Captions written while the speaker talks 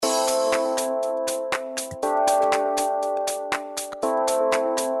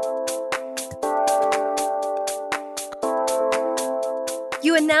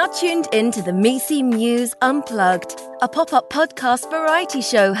now tuned in to the Misi Muse Unplugged, a pop-up podcast variety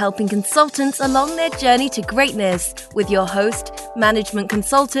show helping consultants along their journey to greatness with your host, management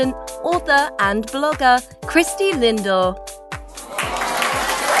consultant, author and blogger, Christy Lindor.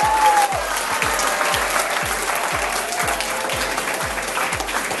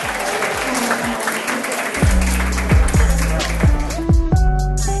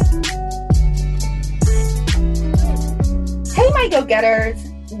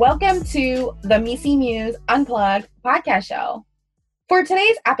 Go-getters, welcome to the Misi Muse Unplugged podcast show. For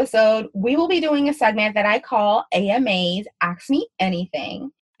today's episode, we will be doing a segment that I call AMAs, Ask Me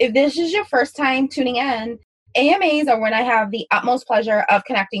Anything. If this is your first time tuning in, AMAs are when I have the utmost pleasure of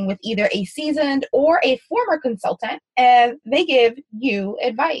connecting with either a seasoned or a former consultant, and they give you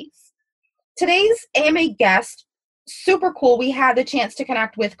advice. Today's AMA guest, super cool. We had the chance to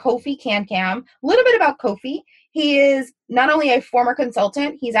connect with Kofi Kankam. A little bit about Kofi. He is not only a former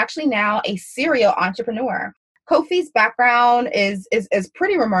consultant, he's actually now a serial entrepreneur. Kofi's background is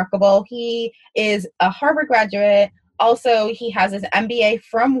pretty remarkable. He is a Harvard graduate. Also, he has his MBA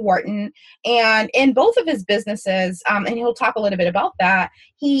from Wharton. And in both of his businesses, and he'll talk a little bit about that,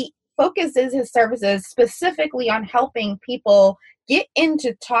 he focuses his services specifically on helping people get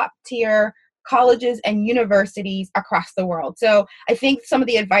into top-tier colleges and universities across the world. So I think some of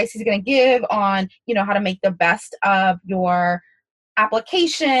the advice he's going to give on, how to make the best of your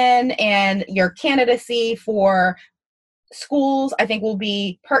application and your candidacy for schools, I think will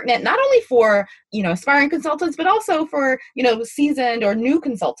be pertinent, not only for, aspiring consultants, but also for, seasoned or new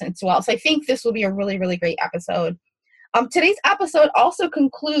consultants as well. So I think this will be a really, really great episode. Today's episode also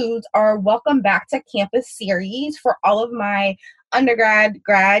concludes our Welcome Back to Campus series for all of my undergrad,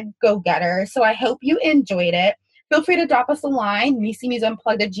 grad go-getters. So I hope you enjoyed it. Feel free to drop us a line,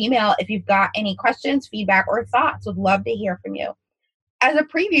 misimuseunplugged@gmail.com, if you've got any questions, feedback, or thoughts. Would love to hear from you. As a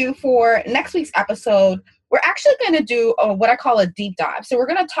preview for next week's episode, we're actually going to do what I call a deep dive. So we're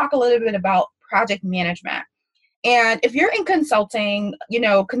going to talk a little bit about project management. And if you're in consulting,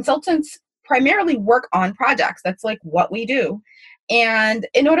 consultants primarily work on projects. That's like what we do. And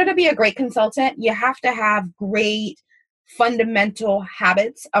in order to be a great consultant, you have to have great fundamental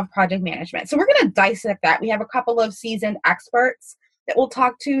habits of project management. So we're going to dissect that. We have a couple of seasoned experts that we'll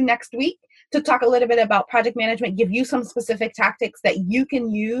talk to next week to talk a little bit about project management, give you some specific tactics that you can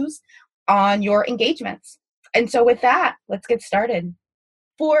use on your engagements. And so with that, let's get started.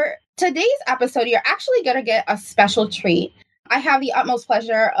 For today's episode, you're actually going to get a special treat. I have the utmost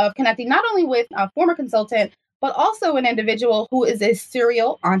pleasure of connecting not only with a former consultant, but also an individual who is a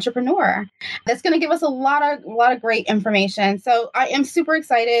serial entrepreneur. That's going to give us a lot of great information. So I am super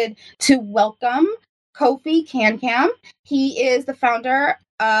excited to welcome Kofi Kankam. He is the founder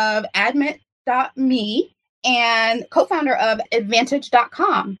of Admit.me and co-founder of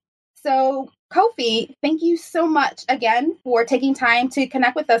Advantage.com. So Kofi, thank you so much again for taking time to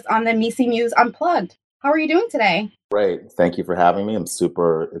connect with us on the Misi Muse Unplugged. How are you doing today? Great. Thank you for having me. I'm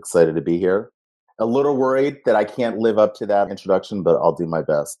super excited to be here. A little worried that I can't live up to that introduction, but I'll do my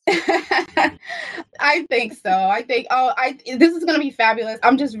best. I think so. This is going to be fabulous.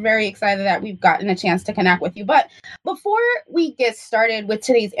 I'm just very excited that we've gotten a chance to connect with you. But before we get started with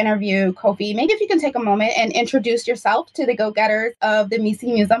today's interview, Kofi, maybe if you can take a moment and introduce yourself to the go-getters of the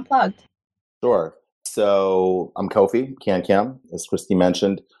Misi Muse Unplugged. Sure. So I'm Kofi Kankam, as Christy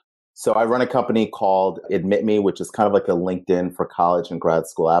mentioned. So I run a company called Admit.me, which is kind of like a LinkedIn for college and grad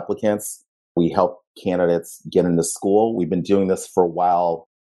school applicants. We help candidates get into school. We've been doing this for a while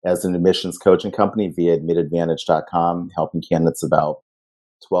as an admissions coaching company via Advantage.com, helping candidates about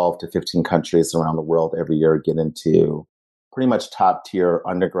 12 to 15 countries around the world every year get into pretty much top tier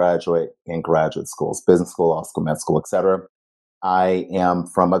undergraduate and graduate schools, business school, law school, med school, etc. I am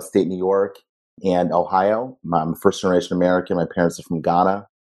from upstate New York and Ohio. I'm a first generation American. My parents are from Ghana.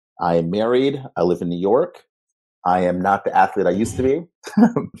 I am married. I live in New York. I am not the athlete I used to be.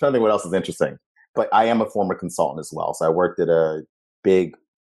 I'm trying to think what else is interesting. But I am a former consultant as well. So I worked at a big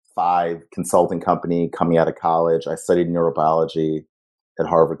 5 consulting company coming out of college. I studied neurobiology at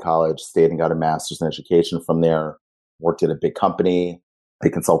Harvard College, stayed and got a master's in education from there, worked at a big company,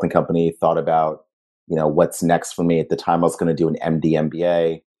 big consulting company, thought about, what's next for me. At the time, I was going to do an MD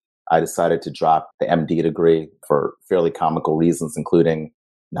MBA. I decided to drop the MD degree for fairly comical reasons, including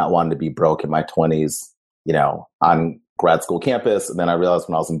not wanting to be broke in my 20s, on grad school campus. And then I realized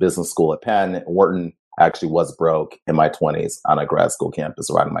when I was in business school at Penn, at Wharton, I actually was broke in my 20s on a grad school campus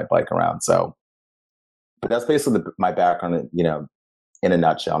riding my bike around. So, but that's basically my background, in a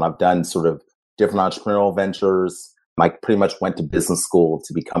nutshell. And I've done sort of different entrepreneurial ventures. I pretty much went to business school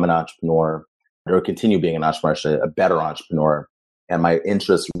to become an entrepreneur or continue being an entrepreneur, actually, a better entrepreneur. And my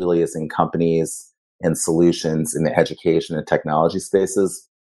interest really is in companies and solutions in the education and technology spaces,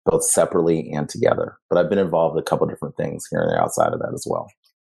 both separately and together. But I've been involved in a couple of different things here and there outside of that as well.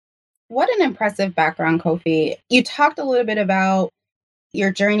 What an impressive background, Kofi. You talked a little bit about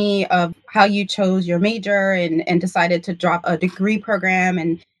your journey of how you chose your major and decided to drop a degree program.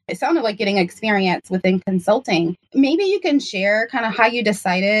 And it sounded like getting experience within consulting. Maybe you can share kind of how you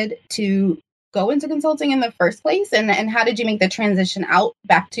decided to go into consulting in the first place and how did you make the transition out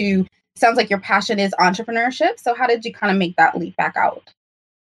back to, sounds like your passion is entrepreneurship. So how did you kind of make that leap back out?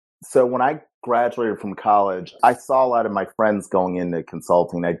 So when I graduated from college, I saw a lot of my friends going into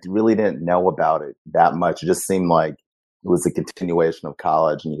consulting. I really didn't know about it that much. It just seemed like it was a continuation of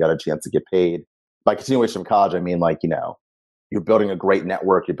college and you got a chance to get paid. By continuation of college, I mean you're building a great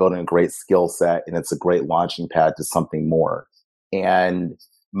network, you're building a great skill set, and it's a great launching pad to something more. And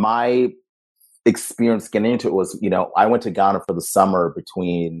my experience getting into it was, I went to Ghana for the summer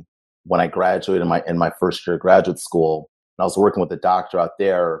between when I graduated in my first year of graduate school. And I was working with a doctor out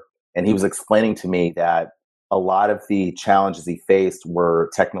there, and he was explaining to me that a lot of the challenges he faced were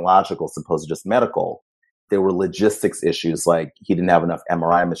technological, as opposed to just medical. There were logistics issues, like he didn't have enough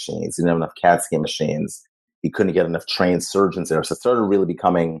MRI machines, he didn't have enough CAT scan machines, he couldn't get enough trained surgeons there. So I started really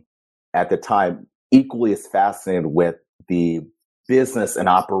becoming, at the time, equally as fascinated with the business and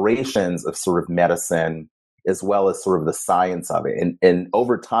operations of sort of medicine, as well as sort of the science of it. And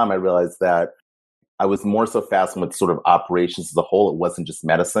over time, I realized that I was more so fascinated with sort of operations as a whole. It wasn't just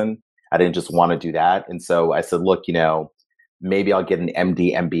medicine. I didn't just want to do that. And so I said, look, maybe I'll get an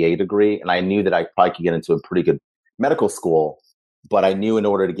MD, MBA degree. And I knew that I probably could get into a pretty good medical school, but I knew in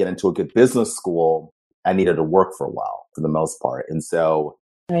order to get into a good business school, I needed to work for a while for the most part. And so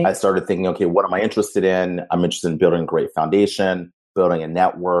I started thinking, okay, what am I interested in? I'm interested in building a great foundation, building a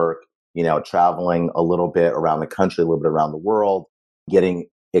network, traveling a little bit around the country, a little bit around the world, getting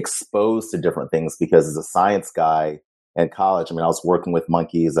exposed to different things, because as a science guy in college, I was working with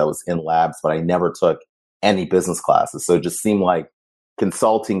monkeys, I was in labs, but I never took any business classes. So it just seemed like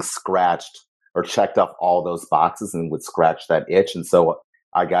consulting scratched or checked off all those boxes and would scratch that itch. And so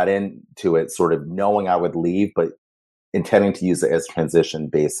I got into it sort of knowing I would leave, but intending to use it as transition,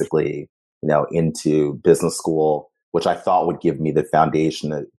 basically, into business school, which I thought would give me the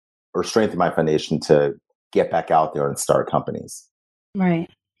foundation or strengthen my foundation to get back out there and start companies. Right.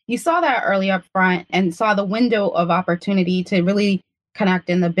 You saw that early up front and saw the window of opportunity to really connect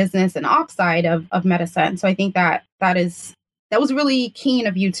in the business and ops side of medicine. So I think that was really keen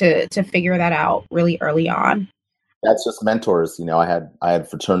of you to figure that out really early on. That's just mentors. I had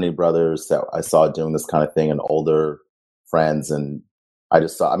fraternity brothers that I saw doing this kind of thing and older friends. And I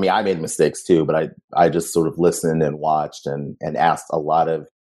just saw, I made mistakes too, but I just sort of listened and watched and asked a lot of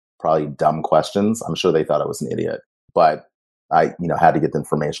probably dumb questions. I'm sure they thought I was an idiot, but I, had to get the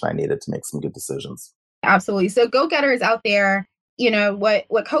information I needed to make some good decisions. Absolutely. So go-getters out there,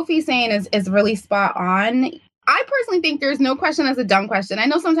 what Kofi's saying is really spot on. I personally think there's no question that's a dumb question. I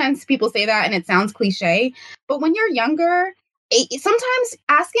know sometimes people say that and it sounds cliche, but when you're younger, sometimes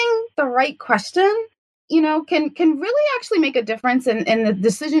asking the right question, can really actually make a difference in the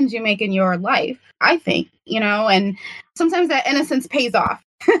decisions you make in your life, I think, and sometimes that innocence pays off.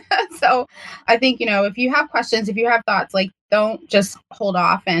 So I think, if you have questions, if you have thoughts, like, don't just hold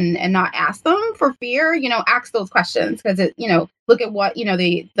off and not ask them for fear, ask those questions, because look at what,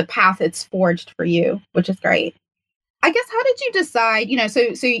 the path it's forged for you, which is great. I guess, how did you decide,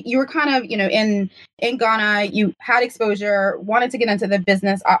 so you were kind of, in Ghana, you had exposure, wanted to get into the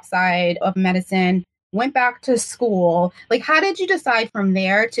business ops side of medicine, went back to school. Like, how did you decide from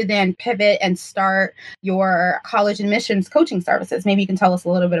there to then pivot and start your college admissions coaching services? Maybe you can tell us a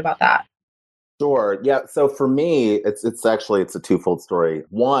little bit about that. Sure. Yeah. So for me, it's a twofold story.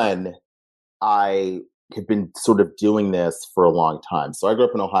 One, I had been sort of doing this for a long time. So I grew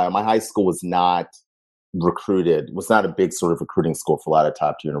up in Ohio. My high school was not a big sort of recruiting school for a lot of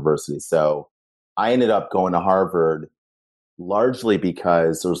top tier universities. So I ended up going to Harvard largely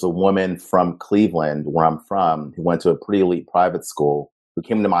because there was a woman from Cleveland, where I'm from, who went to a pretty elite private school, who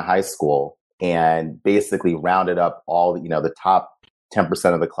came to my high school and basically rounded up all the top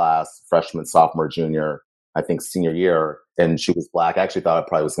 10% of the class, freshman, sophomore, junior, I think senior year. And she was Black. I actually thought I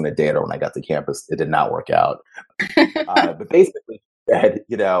probably was going to date her when I got to campus. It did not work out. But basically, she said,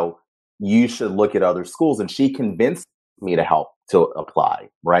 you should look at other schools. And she convinced me to apply,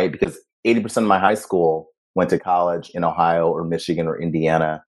 right? Because 80% of my high school went to college in Ohio or Michigan or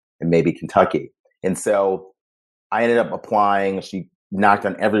Indiana and maybe Kentucky. And so I ended up applying. She knocked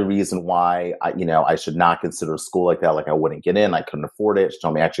on every reason why I should not consider a school like that. Like, I wouldn't get in. I couldn't afford it. She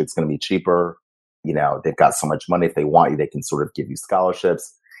told me, actually, it's going to be cheaper they've got so much money. If they want you, they can sort of give you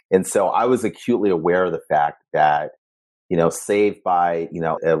scholarships. And so I was acutely aware of the fact that, saved by,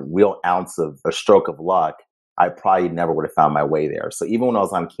 a real ounce of a stroke of luck, I probably never would have found my way there. So even when I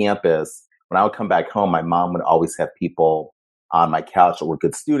was on campus, when I would come back home, my mom would always have people on my couch that were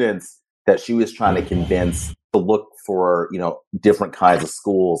good students that she was trying to convince to look for, different kinds of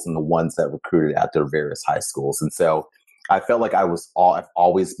schools and the ones that recruited at their various high schools. And so I felt like I've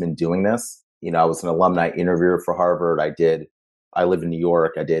always been doing this. I was an alumni interviewer for Harvard. I live in New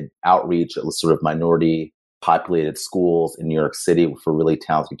York. I did outreach at sort of minority populated schools in New York City for really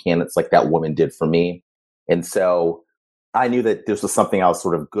talented candidates like that woman did for me. And so I knew that this was something I was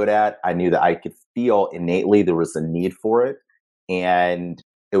sort of good at. I knew that I could feel innately there was a need for it. And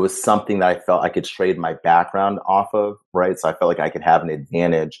it was something that I felt I could trade my background off of, right? So I felt like I could have an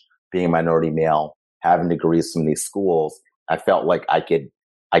advantage being a minority male, having degrees from these schools. I felt like I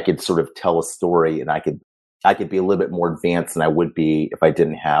could sort of tell a story, and I could be a little bit more advanced than I would be if I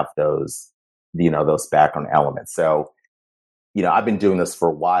didn't have those background elements. So, I've been doing this for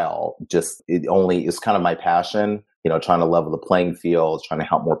a while. It's kind of my passion, trying to level the playing field, trying to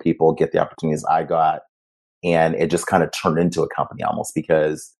help more people get the opportunities I got. And it just kind of turned into a company almost,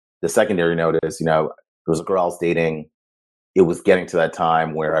 because the secondary note is, there was a girl I was dating. It was getting to that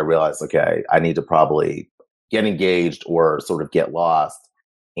time where I realized, okay, I need to probably get engaged or sort of get lost.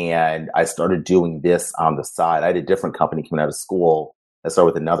 And I started doing this on the side. I had a different company coming out of school. I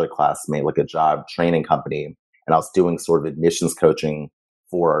started with another classmate, like a job training company. And I was doing sort of admissions coaching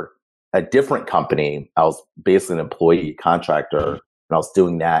for a different company. I was basically an employee contractor. And I was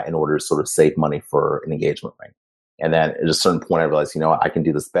doing that in order to sort of save money for an engagement ring. And then at a certain point, I realized, I can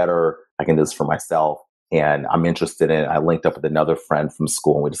do this better. I can do this for myself. And I'm interested in it. I linked up with another friend from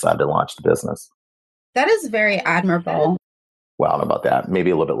school, and we decided to launch the business. That is very admirable. Well, I don't know about that.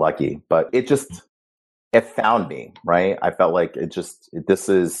 Maybe a little bit lucky, but it found me, right? I felt like I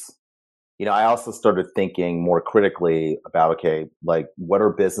also started thinking more critically about, okay, like what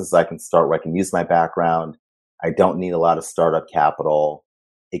are businesses I can start where I can use my background? I don't need a lot of startup capital.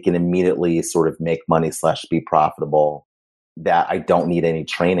 It can immediately sort of make money / be profitable, that I don't need any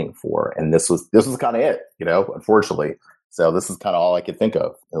training for. And this was kind of it, unfortunately. So this is kind of all I could think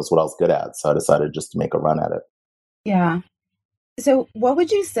of. It was what I was good at. So I decided just to make a run at it. Yeah. So what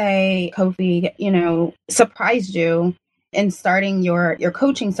would you say, Kofi, surprised you in starting your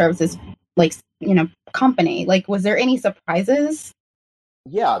coaching services, company? Like, was there any surprises?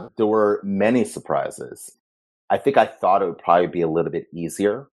 Yeah, there were many surprises. I think I thought it would probably be a little bit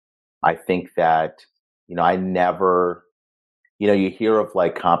easier. I think that, I never, you hear of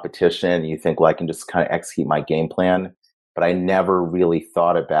like competition and you think, well, I can just kind of execute my game plan. But I never really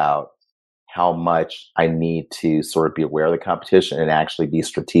thought about how much I need to sort of be aware of the competition and actually be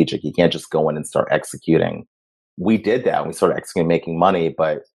strategic. You can't just go in and start executing. We did that. We started executing, making money,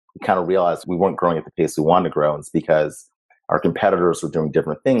 but we kind of realized we weren't growing at the pace we wanted to grow. And it's because our competitors were doing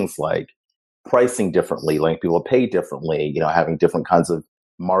different things, like pricing differently, letting people pay differently, having different kinds of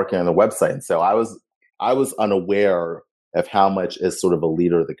marketing on the website. And so I was unaware of how much, as sort of a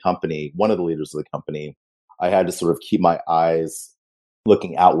leader of the company, one of the leaders of the company, I had to sort of keep my eyes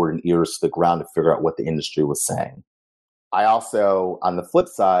looking outward and ears to the ground to figure out what the industry was saying. I also, on the flip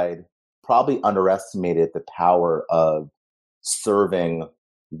side, probably underestimated the power of serving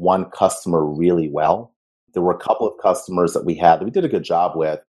one customer really well. There were a couple of customers that we had that we did a good job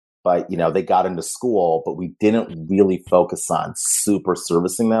with, but they got into school, but we didn't really focus on super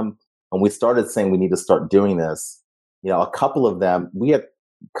servicing them. And we started saying we need to start doing this. A couple of them, we had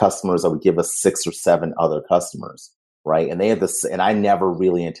customers that would give us 6 or 7 other customers, right? And they had this, and I never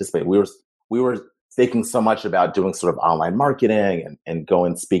really anticipated. We were thinking so much about doing sort of online marketing and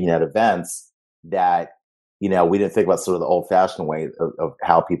going speaking at events that, we didn't think about sort of the old fashioned way of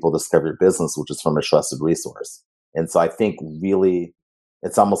how people discover your business, which is from a trusted resource. And so I think really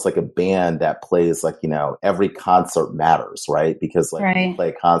it's almost like a band that plays like, every concert matters, right? Because like Right. you play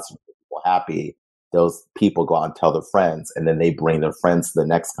a concert, people happy, those people go out and tell their friends, and then they bring their friends to the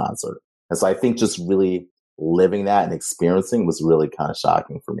next concert. And so I think just really living that and experiencing was really kind of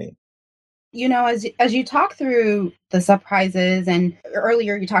shocking for me. As you talk through the surprises, and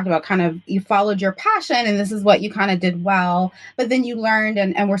earlier you talked about kind of you followed your passion and this is what you kind of did well, but then you learned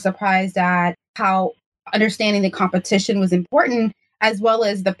and were surprised at how understanding the competition was important, as well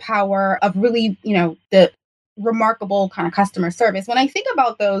as the power of really, the remarkable kind of customer service. When I think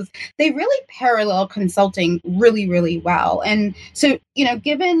about those, they really parallel consulting really, really well. And so,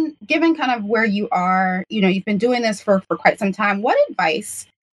 given kind of where you are, you've been doing this for quite some time, what advice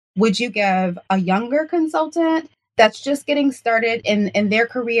would you give a younger consultant that's just getting started in their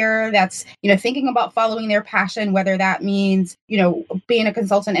career, that's, thinking about following their passion, whether that means, being a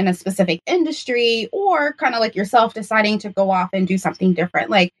consultant in a specific industry, or kind of like yourself deciding to go off and do something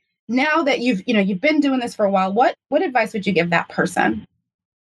different. Like, now that you've been doing this for a while, what advice would you give that person?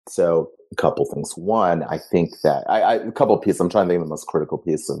 So a couple things. One, I think that a couple of pieces, I'm trying to think of the most critical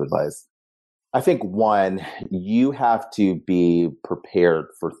piece of advice. I think one, you have to be prepared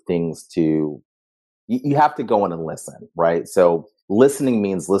for things you have to go in and listen, right? So listening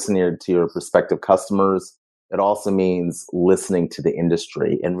means listening to your prospective customers. It also means listening to the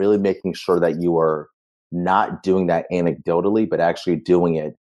industry and really making sure that you are not doing that anecdotally, but actually doing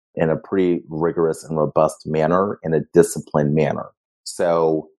it in a pretty rigorous and robust manner, in a disciplined manner.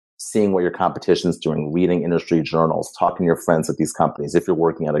 So seeing what your competition is doing, reading industry journals, talking to your friends at these companies, if you're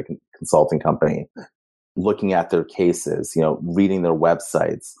working at a consulting company, looking at their cases, reading their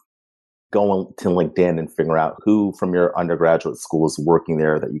websites, going to LinkedIn and figure out who from your undergraduate school is working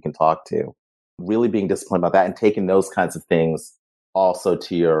there that you can talk to. Really being disciplined about that and taking those kinds of things also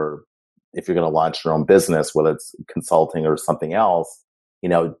to if you're going to launch your own business, whether it's consulting or something else,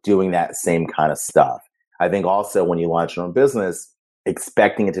 doing that same kind of stuff. I think also when you launch your own business,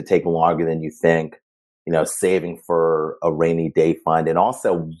 expecting it to take longer than you think, saving for a rainy day fund, and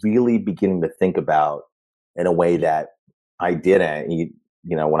also really beginning to think about, in a way that I didn't,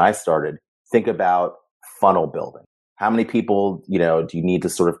 when I started, think about funnel building. How many people, do you need to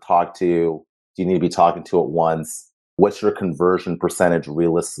sort of talk to? Do you need to be talking to at once? What's your conversion percentage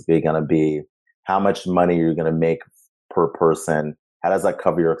realistically going to be? How much money are you going to make per person? How does that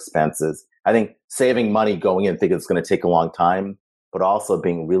cover your expenses? I think saving money going in, thinking it's going to take a long time, but also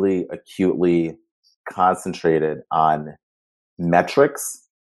being really acutely concentrated on metrics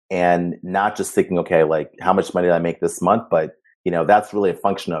and not just thinking, okay, like how much money did I make this month? But, that's really a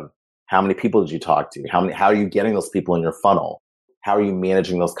function of how many people did you talk to? How are you getting those people in your funnel? How are you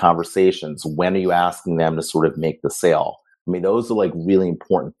managing those conversations? When are you asking them to sort of make the sale? I mean, those are like really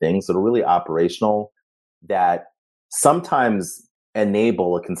important things that are really operational, that sometimes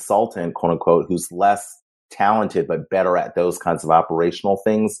enable a consultant, quote unquote, who's less talented but better at those kinds of operational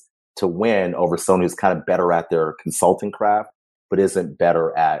things to win over someone who's kind of better at their consulting craft but isn't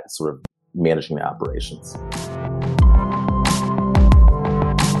better at sort of managing the operations.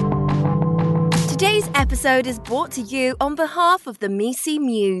 Today's episode is brought to you on behalf of the MECE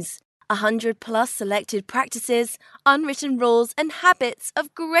Muse, 100 plus selected practices, unwritten rules and habits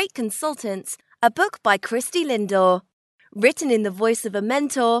of great consultants, a book by Christy Lindor. Written in the voice of a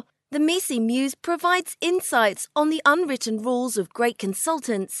mentor, the MECE Muse provides insights on the unwritten rules of great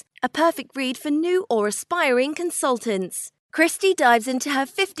consultants, a perfect read for new or aspiring consultants. Christy dives into her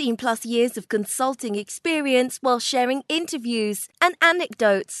 15 plus years of consulting experience while sharing interviews and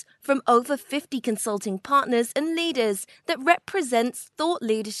anecdotes from over 50 consulting partners and leaders that represents thought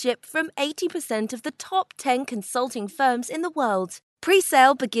leadership from 80% of the top 10 consulting firms in the world.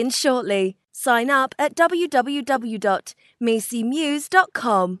 Pre-sale begins shortly. Sign up at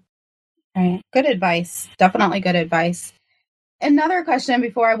www.mecemuse.com. All right. Good advice. Definitely good advice. Another question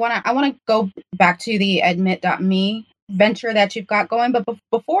before I want to go back to the admit.me venture that you've got going, but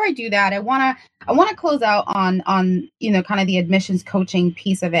before I do that, I want to close out on kind of the admissions coaching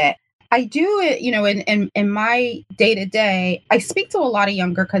piece of it. I do it, in my day-to-day, I speak to a lot of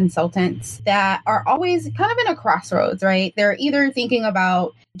younger consultants that are always kind of in a crossroads, right? They're either thinking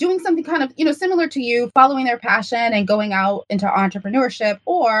about doing something kind of, similar to you, following their passion and going out into entrepreneurship,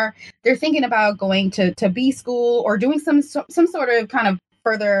 or they're thinking about going to B school or doing some sort of kind of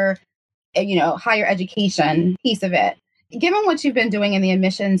further, higher education piece of it. Given what you've been doing in the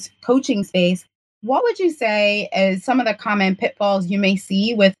admissions coaching space, what would you say is some of the common pitfalls you may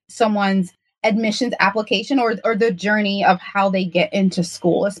see with someone's admissions application or the journey of how they get into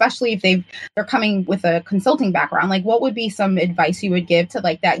school, especially if they're coming with a consulting background? Like, what would be some advice you would give to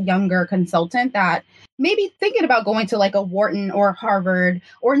like that younger consultant that maybe thinking about going to like a Wharton or Harvard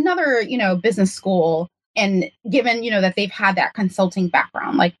or another, business school, and given, that they've had that consulting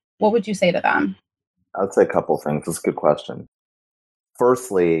background, like, what would you say to them? I'd say a couple of things. That's a good question.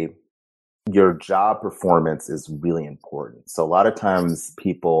 Firstly, your job performance is really important. So a lot of times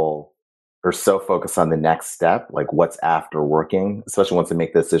people are so focused on the next step, like what's after working, especially once they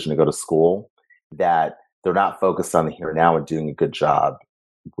make the decision to go to school, that they're not focused on the here and now and doing a good job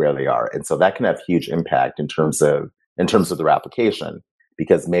where they are. And so that can have huge impact in terms of their application,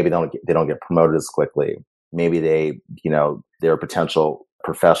 because maybe they don't get promoted as quickly. Maybe their potential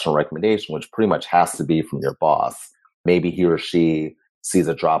professional recommendation, which pretty much has to be from your boss, maybe he or she sees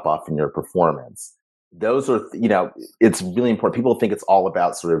a drop off in your performance. Those are, it's really important. People think it's all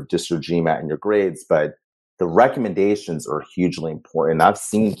about sort of just your GMAT and your grades, but the recommendations are hugely important. I've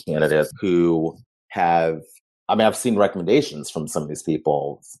seen candidates who I've seen recommendations from some of these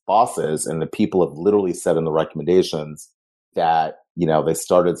people's bosses, and the people have literally said in the recommendations that, they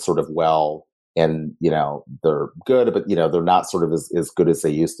started sort of well and, they're good, but, they're not sort of as good as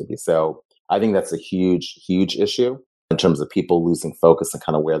they used to be. So I think that's a huge, huge issue in terms of people losing focus and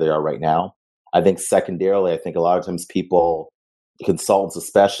kind of where they are right now. I think secondarily, I think a lot of times consultants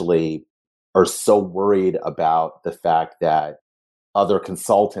especially, are so worried about the fact that other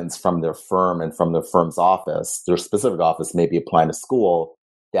consultants from their firm and from their firm's office, their specific office, may be applying to school,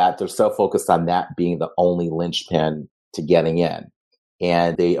 that they're so focused on that being the only linchpin to getting in.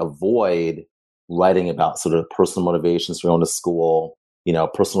 And they avoid writing about sort of personal motivations for going to school,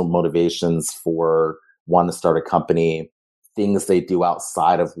 personal motivations for wanting to start a company, things they do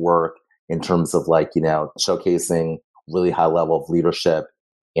outside of work in terms of showcasing really high level of leadership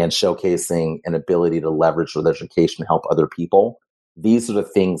and showcasing an ability to leverage their education to help other people. These are the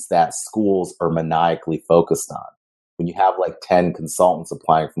things that schools are maniacally focused on. When you have 10 consultants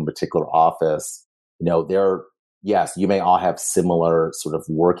applying from a particular office, yes, you may all have similar sort of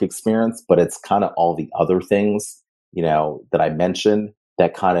work experience, but it's kind of all the other things, that I mentioned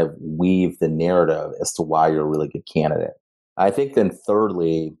that kind of weave the narrative as to why you're a really good candidate. I think then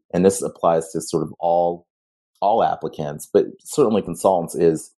thirdly, and this applies to sort of all applicants, but certainly consultants,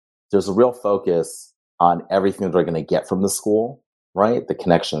 is there's a real focus on everything that they're going to get from the school, right? The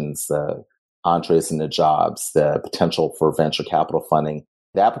connections, the entrees into jobs, the potential for venture capital funding.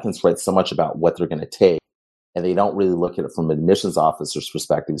 The applicants write so much about what they're going to take, and they don't really look at it from an admissions officer's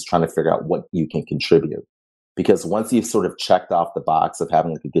perspective, is trying to figure out what you can contribute. Because once you've sort of checked off the box of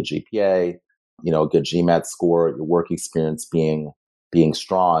having a good GPA, a good GMAT score, your work experience being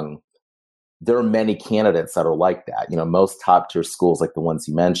strong, there are many candidates that are like that. Most top tier schools, like the ones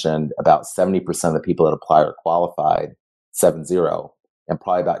you mentioned, about 70% of the people that apply are qualified, 70, and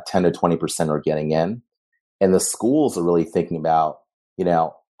probably about 10 to 20% are getting in. And the schools are really thinking about,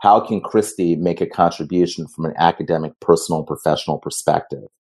 how can Christy make a contribution from an academic, personal, and professional perspective,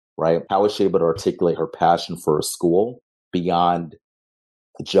 right? How is she able to articulate her passion for a school beyond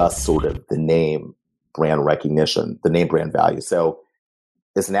just sort of the name brand recognition, the name brand value? So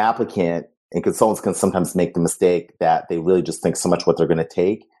as an applicant, and consultants can sometimes make the mistake that they really just think so much what they're going to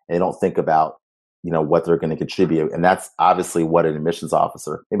take, and they don't think about, what they're going to contribute. And that's obviously what an admissions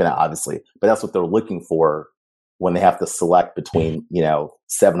officer, maybe not obviously, but that's what they're looking for when they have to select between,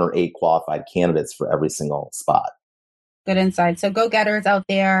 7 or 8 qualified candidates for every single spot. Good insight. So go-getters out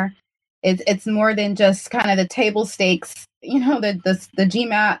there, it's more than just kind of the table stakes, the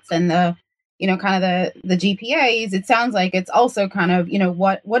GMATs and the, kind of the GPAs. It sounds like it's also kind of,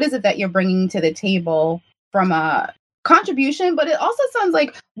 what is it that you're bringing to the table from a contribution, but it also sounds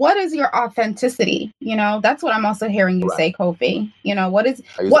like, what is your authenticity? That's what I'm also hearing you say, Kofi. What is,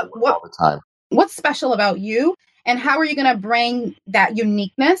 I use it all the time. What's special about you, and how are you going to bring that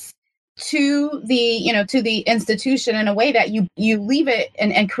uniqueness to the institution in a way that you leave it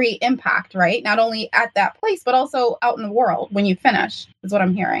and create impact, right? Not only at that place, but also out in the world when you finish, is what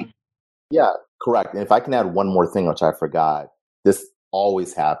I'm hearing. Yeah, correct. And if I can add one more thing, which I forgot, this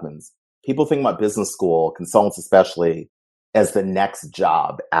always happens. People think about business school, consultants especially, as the next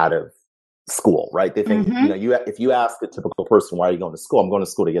job out of school, right? They think, if you ask a typical person, why are you going to school? I'm going to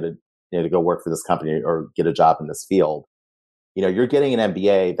school to get to go work for this company or get a job in this field. You're getting an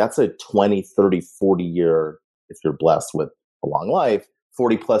MBA. That's a 20, 30, 40 year, if you're blessed with a long life,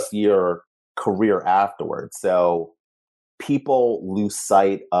 40 plus year career afterwards. So people lose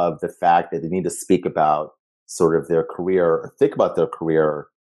sight of the fact that they need to speak about sort of their career or think about their career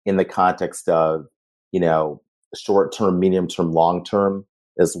in the context of, short term, medium term, long term,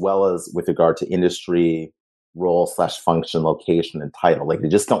 as well as with regard to industry, role / function, location, and title. Like they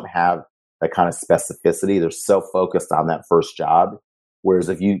just don't have that kind of specificity. They're so focused on that first job. Whereas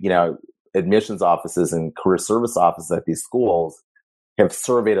if admissions offices and career service offices at these schools have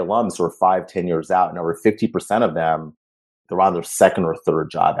surveyed alums who are 5-10 years out, and over 50% of them, they're on their second or third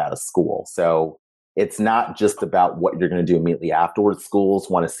job out of school. So it's not just about what you're going to do immediately afterwards. Schools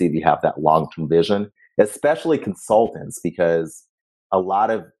want to see if you have that long-term vision, especially consultants, because a lot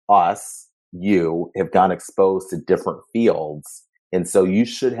of us, you have gotten exposed to different fields. And so you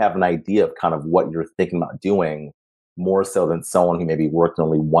should have an idea of kind of what you're thinking about doing, more so than someone who maybe worked in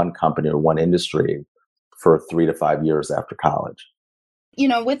only one company or one industry for 3 to 5 years after college.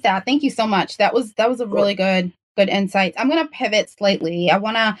 With that, thank you so much. That was a really good insight. I'm going to pivot slightly. I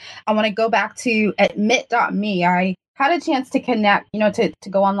want to go back to admit.me. I had a chance to connect, to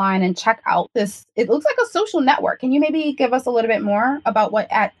go online and check out this. It looks like a social network. Can you maybe give us a little bit more about what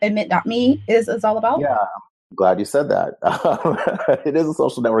admit.me is all about? Yeah, Glad you said that. It is a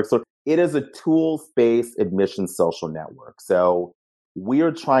social network. So it is a tools-based admissions social network. So we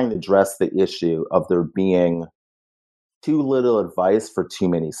are trying to address the issue of there being too little advice for too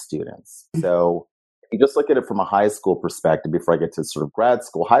many students. So if you just look at it from a high school perspective, before I get to sort of grad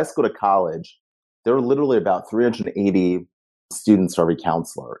school, high school to college, there are literally about 380 students for every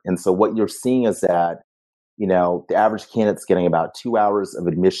counselor. And so what you're seeing is that, the average candidate's getting about 2 hours of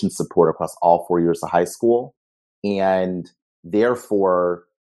admission support across all 4 years of high school. And therefore,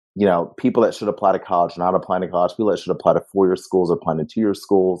 people that should apply to college are not applying to college. People that should apply to 4-year schools are applying to 2-year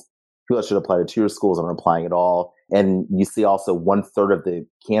schools. People that should apply to 2-year schools aren't applying at all. And you see also 1/3 of the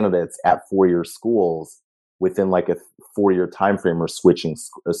candidates at 4-year schools within like a 4-year time frame are switching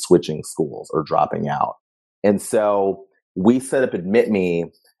schools or dropping out. And so we set up Admit Me,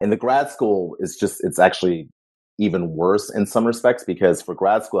 and the grad school it's actually even worse in some respects, because for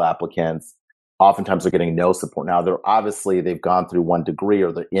grad school applicants, oftentimes they're getting no support. Now they've gone through one degree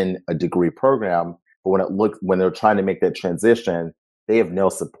or they're in a degree program, but when they're trying to make that transition, they have no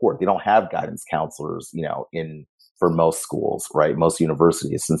support. They don't have guidance counselors, for most schools, right? Most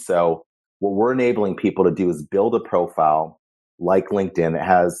universities. And so what we're enabling people to do is build a profile like LinkedIn that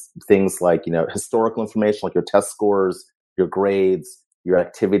has things like, historical information, like your test scores, your grades, your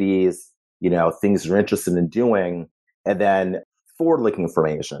activities, things you're interested in doing. And then forward-looking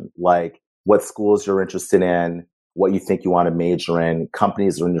information, like what schools you're interested in, what you think you want to major in,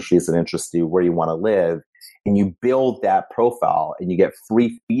 companies or industries that interest you, where you want to live. And you build that profile and you get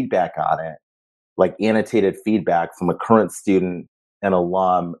free feedback on it, like annotated feedback from a current student, an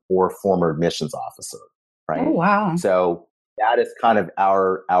alum, or former admissions officer, right? Oh, wow. So that is kind of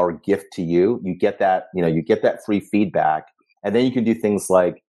our gift to you. You get that, you get that free feedback, and then you can do things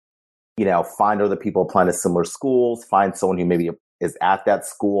like, find other people applying to similar schools, find someone who maybe is at that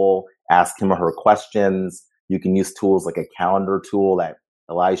school, ask him or her questions. You can use tools like a calendar tool that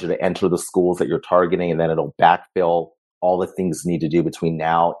allows you to enter the schools that you're targeting, and then it'll backfill all the things you need to do between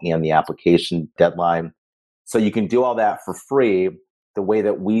now and the application deadline. So you can do all that for free. The way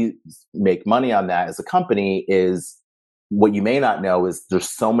that we make money on that as a company is, what you may not know is there's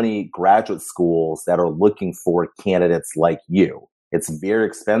so many graduate schools that are looking for candidates like you. It's very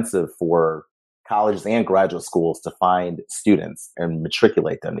expensive for colleges and graduate schools to find students and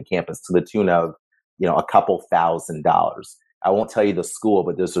matriculate them to campus, to the tune of, a couple $1,000s. I won't tell you the school,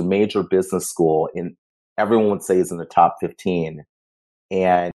 but there's a major business school everyone would say is in the top 15.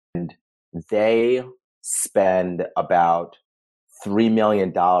 And they spend about $3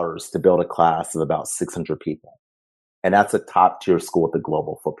 million to build a class of about 600 people. And that's a top tier school with a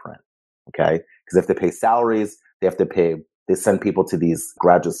global footprint. Okay. Because they have to pay salaries. They send people to these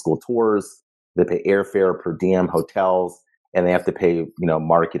graduate school tours. They pay airfare, per diem, hotels, and they have to pay,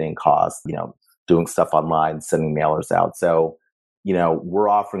 marketing costs, doing stuff online, sending mailers out. So, we're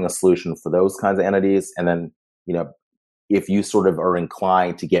offering a solution for those kinds of entities. And then, if you sort of are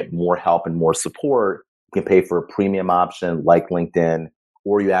inclined to get more help and more support, you can pay for a premium option like LinkedIn,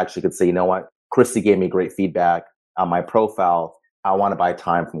 or you actually could say, you know what, Christy gave me great feedback on my profile. I want to buy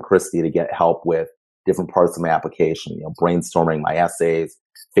time from Christy to get help with different parts of my application, brainstorming my essays,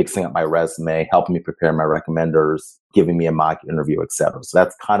 fixing up my resume, helping me prepare my recommenders, giving me a mock interview, et cetera. So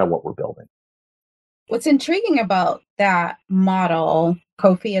that's kind of what we're building. What's intriguing about that model,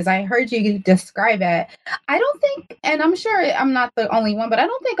 Kofi, as I heard you describe it, I don't think, and I'm sure I'm not the only one, but I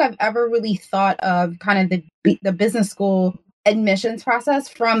don't think I've ever really thought of kind of the business school admissions process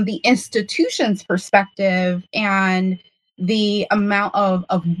from the institution's perspective, and the amount of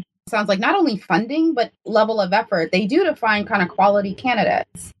sounds like not only funding, but level of effort they do to find kind of quality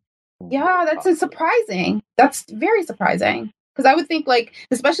candidates. Yeah, that's surprising. That's very surprising. Because I would think, like,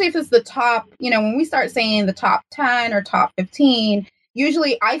 especially if it's the top, when we start saying the top 10 or top 15,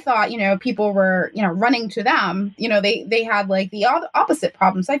 usually I thought, people were, running to them. They had like the opposite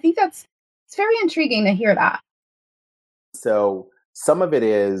problems. I think it's very intriguing to hear that. So some of it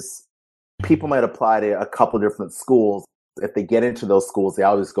is people might apply to a couple of different schools. If they get into those schools, they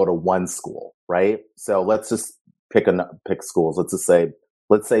always go to one school, right? So let's just pick schools.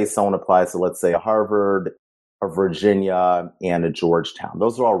 Let's say someone applies to, let's say, a Harvard, a Virginia, and a Georgetown.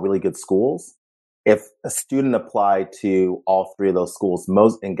 Those are all really good schools. If a student applied to all three of those schools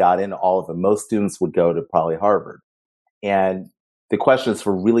and got into all of them, most students would go to probably Harvard. And the question is,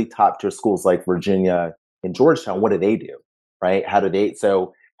 for really top tier schools like Virginia and Georgetown, what do they do, right? How do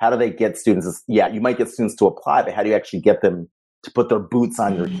they get students? Yeah, you might get students to apply, but how do you actually get them to put their boots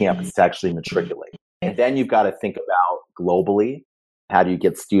on your campus to actually matriculate? And then you've got to think about globally, how do you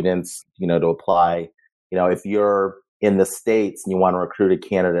get students, to apply? If you're in the States and you want to recruit a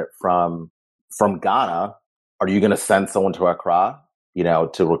candidate from Ghana, Are you going to send someone to Accra,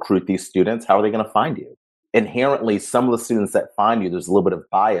 to recruit these students? How are they going to find you? Inherently, some of the students that find you, there's a little bit of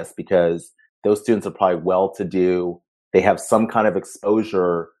bias because those students are probably well-to-do. They have some kind of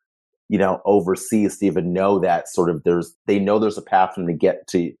exposure, overseas to even know that they know there's a path for them to get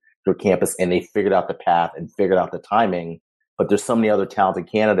to your campus, and they figured out the path and figured out the timing. But there's so many other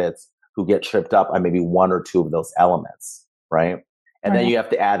talented candidates who get tripped up on maybe one or two of those elements, right? And then you have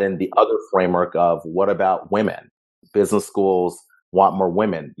to add in the other framework of what about women? Business schools want more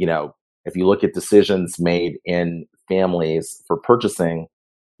women. If you look at decisions made in families for purchasing,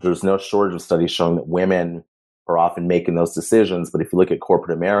 there's no shortage of studies showing that women are often making those decisions. But if you look at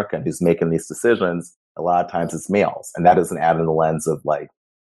corporate America, who's making these decisions, a lot of times it's males. And that doesn't add in the lens of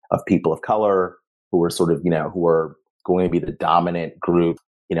people of color who are who are going to be the dominant group,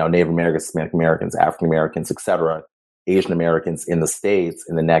 Native Americans, Hispanic Americans, African Americans, et cetera, Asian Americans in the States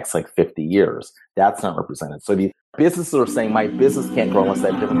in the next 50 years. That's not represented. So the businesses are saying, my business can't grow unless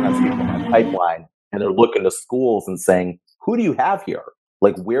I have different kinds of people in my pipeline. And they're looking to schools and saying, who do you have here?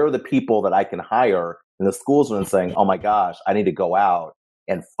 Where are the people that I can hire? And the schools are saying, oh my gosh, I need to go out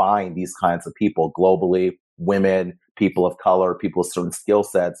and find these kinds of people globally, women, people of color, people with certain skill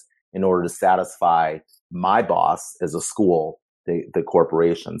sets in order to satisfy my boss as a school, the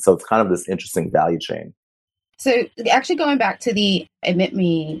corporation. So it's kind of this interesting value chain. So actually going back to the Admit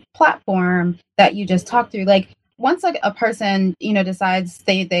Me platform that you just talked through, once a person, decides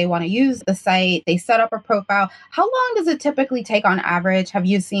they want to use the site, they set up a profile, how long does it typically take on average, have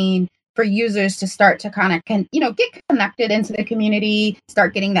you seen, for users to start to kind of, get connected into the community,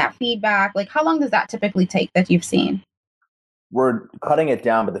 start getting that feedback? How long does that typically take that you've seen? We're cutting it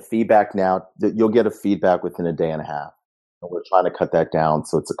down, but the feedback now, you'll get a feedback within a day and a half. And we're trying to cut that down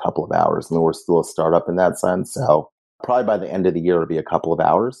so it's a couple of hours. I mean, we're still a startup in that sense. So probably by the end of the year, it'll be a couple of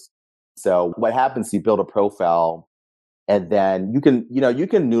hours. So what happens, you build a profile and then you can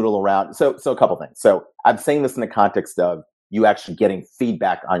noodle around. So a couple things. So I'm saying this in the context of you actually getting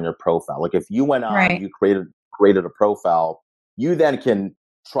feedback on your profile. If you went on, right, you created a profile, you then can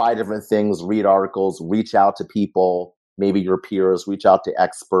try different things, read articles, reach out to people, maybe your peers, reach out to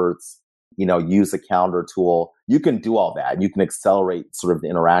experts, use a calendar tool. You can do all that. You can accelerate sort of the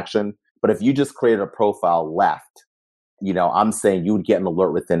interaction. But if you just created a profile left, I'm saying you would get an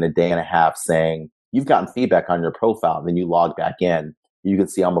alert within a day and a half saying you've gotten feedback on your profile. Then you log back in. You can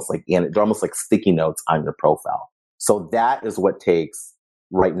see they're almost like sticky notes on your profile. So that is what takes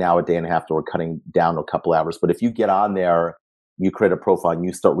right now a day and a half. We're cutting down to a couple hours. But if you get on there, you create a profile and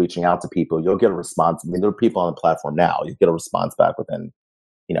you start reaching out to people, you'll get a response. I mean, there are people on the platform now. You get a response back within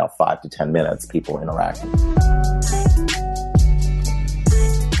 5 to 10 minutes, people interacting.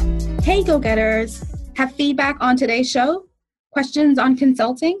 Hey, go-getters. Have feedback on today's show? Questions on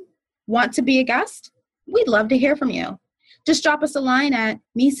consulting? Want to be a guest? We'd love to hear from you. Just drop us a line at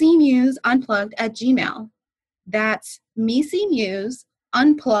mecmuseunplugged@gmail.com. That's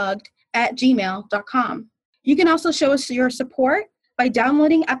mecmuseunplugged@gmail.com. You can also show us your support by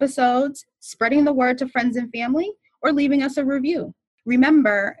downloading episodes, spreading the word to friends and family, or leaving us a review.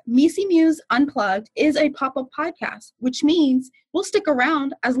 Remember, Misi Muse Unplugged is a pop-up podcast, which means we'll stick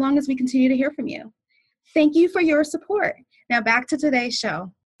around as long as we continue to hear from you. Thank you for your support. Now back to today's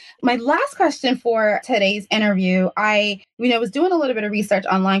show. My last question for today's interview, I was doing a little bit of research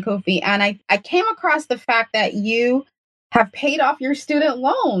online, Kofi, and I came across the fact that you have paid off your student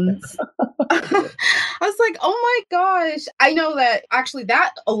loans. I was like, oh my gosh. I know that actually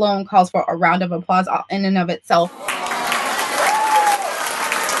that alone calls for a round of applause in and of itself.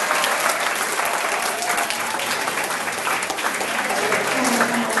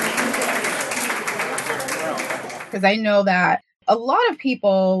 Because I know that a lot of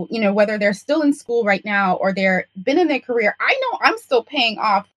people, whether they're still in school right now or they're been in their career, I know I'm still paying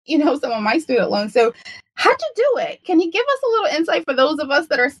off, some of my student loans. So how'd you do it? Can you give us a little insight for those of us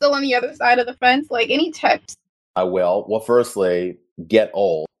that are still on the other side of the fence? Any tips? I will. Well, firstly, get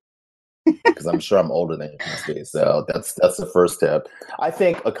old. Because I'm sure I'm older than you must be. So that's the first tip. I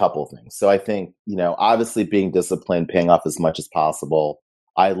think a couple of things. So I think, obviously being disciplined, paying off as much as possible.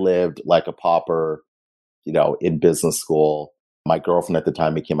 I lived like a pauper, in business school. My girlfriend at the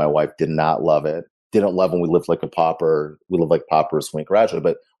time became my wife, did not love it. Didn't love when we lived like a pauper. We lived like paupers when we graduated,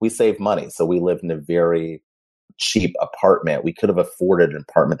 but we saved money. So we lived in a very cheap apartment. We could have afforded an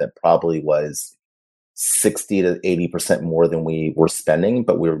apartment that probably was 60 to 80% more than we were spending,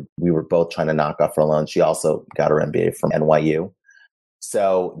 but we were both trying to knock off our loans. She also got her MBA from NYU.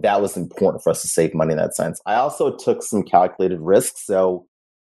 So that was important for us to save money in that sense. I also took some calculated risks. So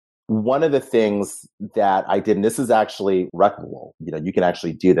one of the things that I did, and this is actually replicable, you can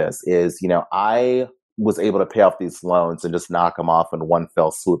actually do this, is, I was able to pay off these loans and just knock them off in one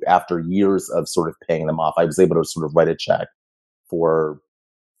fell swoop after years of sort of paying them off. I was able to sort of write a check for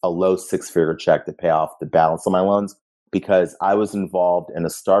a low six-figure check to pay off the balance of my loans because I was involved in a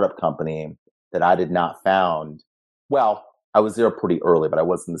startup company that I did not found. Well, I was there pretty early, but I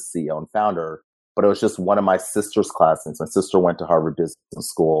wasn't the CEO and founder. But it was just one of my sister's classmates. My sister went to Harvard Business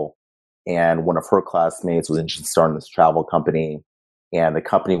School, and one of her classmates was interested in starting this travel company. And the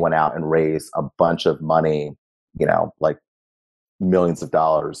company went out and raised a bunch of money, like millions of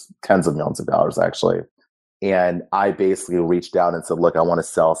dollars, tens of millions of dollars, actually. And I basically reached out and said, look, I want to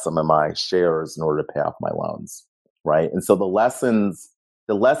sell some of my shares in order to pay off my loans. Right. And so the lesson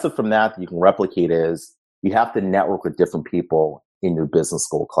from that you can replicate is you have to network with different people in your business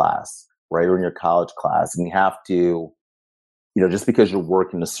school class, right? Or in your college class. And you have to, just because you're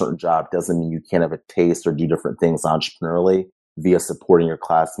working a certain job doesn't mean you can't have a taste or do different things entrepreneurially via supporting your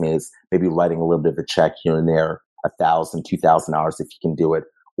classmates, maybe writing a little bit of a check here and there, $1,000, $2,000 if you can do it,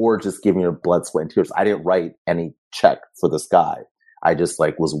 or just giving your blood, sweat, and tears. I didn't write any check for this guy. I just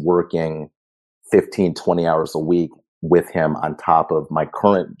was working 15, 20 hours a week with him on top of my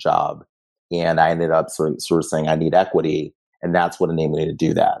current job. And I ended up sort of saying, I need equity. And that's what enabled me to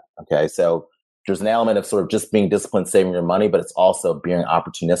do that. Okay. So there's an element of sort of just being disciplined, saving your money, but it's also being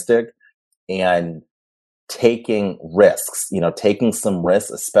opportunistic and taking risks, taking some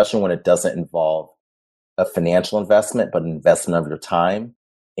risks, especially when it doesn't involve a financial investment, but an investment of your time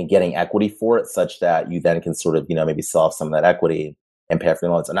and getting equity for it such that you then can sort of, maybe sell off some of that equity and pay off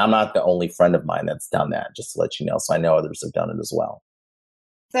your loans. And I'm not the only friend of mine that's done that, just to let you know. So I know others have done it as well.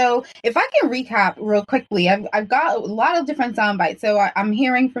 So if I can recap real quickly, I've got a lot of different sound bites. So I'm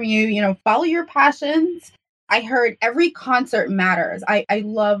hearing from you, follow your passions. I heard every concert matters. I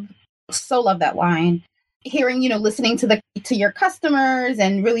love that line. Hearing, listening to your customers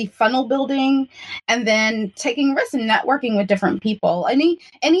and really funnel building, and then taking risks and networking with different people.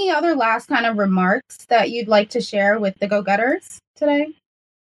 Any other last kind of remarks that you'd like to share with the go-getters today?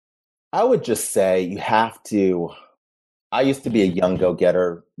 I would just say I used to be a young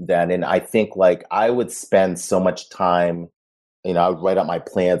go-getter then, and I think I would spend so much time, I would write out my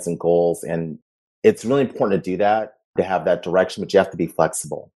plans and goals, and it's really important to do that, to have that direction, but you have to be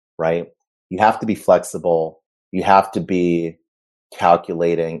flexible, right? You have to be flexible. You have to be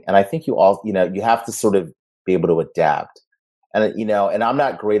calculating. And I think you have to sort of be able to adapt. And, and I'm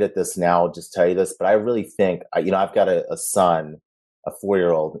not great at this now, I'll just tell you this, but I really think, I've got a son, a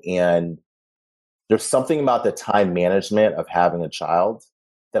 4-year-old, and there's something about the time management of having a child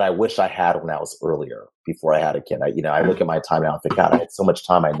that I wish I had when I was earlier, before I had a kid. I look at my time now and think, God, I had so much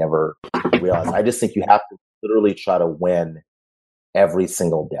time I never realized. I just think you have to literally try to win every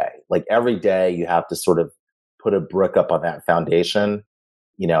single day. Every day you have to sort of put a brick up on that foundation,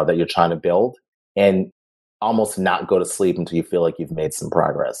 that you're trying to build, and almost not go to sleep until you feel like you've made some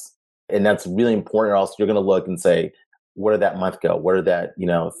progress. And that's really important, or else you're going to look and say, where did that month go? Where did that,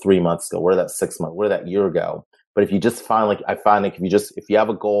 3 months go? Where did that 6 months? Where did that year go? But if you just find, if you have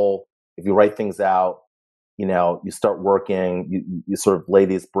a goal, if you write things out, you start working, you sort of lay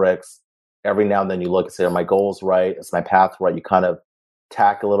these bricks. Every now and then you look and say, are my goals right? Is my path right? You kind of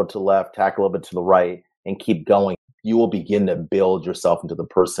tack a little to the left, tack a little bit to the right, and keep going. You will begin to build yourself into the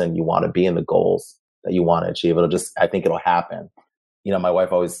person you want to be and the goals that you want to achieve. I think it'll happen. My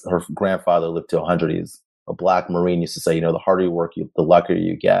wife her grandfather lived to 100. He's a Black Marine, used to say, the harder you work, the luckier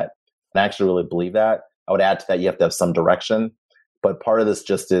you get. And I actually really believe that. I would add to that, you have to have some direction. But part of this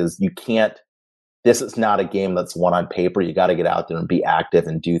just is this is not a game that's won on paper. You got to get out there and be active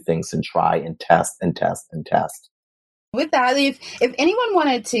and do things and try and test and test and test. With that, if anyone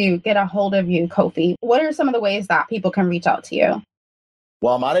wanted to get a hold of you, Kofi, what are some of the ways that people can reach out to you?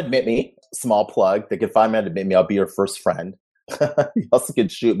 Well, I'm on Admit Me, small plug. They can find me on Admit Me. I'll be your first friend. You also can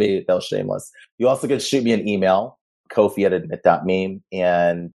shoot me, that was shameless. You also can shoot me an email, kofi@admit.me,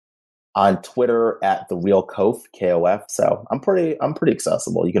 and on Twitter @TheRealKof, Kof. So I'm pretty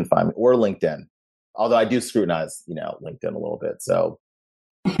accessible. You can find me, or LinkedIn. Although I do scrutinize, LinkedIn a little bit. So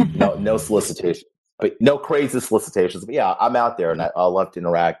no solicitation, but no crazy solicitations. But yeah, I'm out there and I'll love to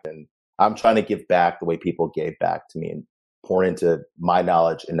interact. And I'm trying to give back the way people gave back to me and pour into my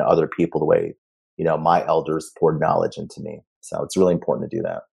knowledge into other people the way, my elders poured knowledge into me. So it's really important to do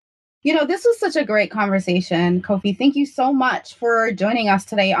that. This was such a great conversation, Kofi. Thank you so much for joining us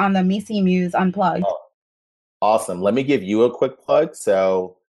today on the Misi Muse Unplugged. Oh, awesome. Let me give you a quick plug.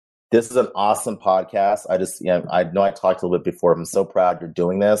 So this is an awesome podcast. I know I talked a little bit before. I'm so proud you're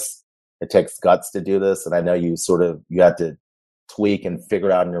doing this. It takes guts to do this. And I know you had to tweak and figure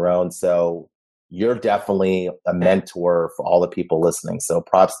it out on your own. So, you're definitely a mentor for all the people listening. So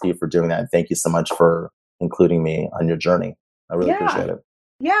props to you for doing that. And thank you so much for including me on your journey. I really appreciate it.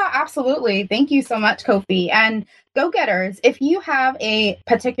 Yeah, absolutely. Thank you so much, Kofi. And go-getters, if you have a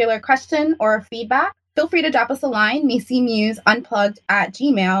particular question or feedback, feel free to drop us a line,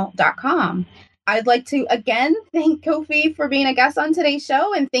 mcmuseunplugged@gmail.com. I'd like to again thank Kofi for being a guest on today's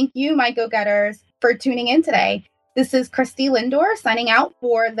show, and thank you, my go-getters, for tuning in today. This is Christy Lindor signing out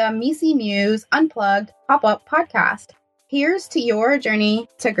for the Misi Muse Unplugged pop-up podcast. Here's to your journey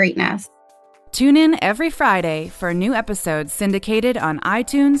to greatness. Tune in every Friday for new episodes syndicated on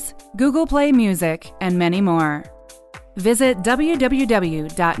iTunes, Google Play Music, and many more. Visit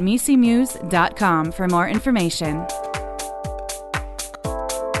www.misimuse.com for more information.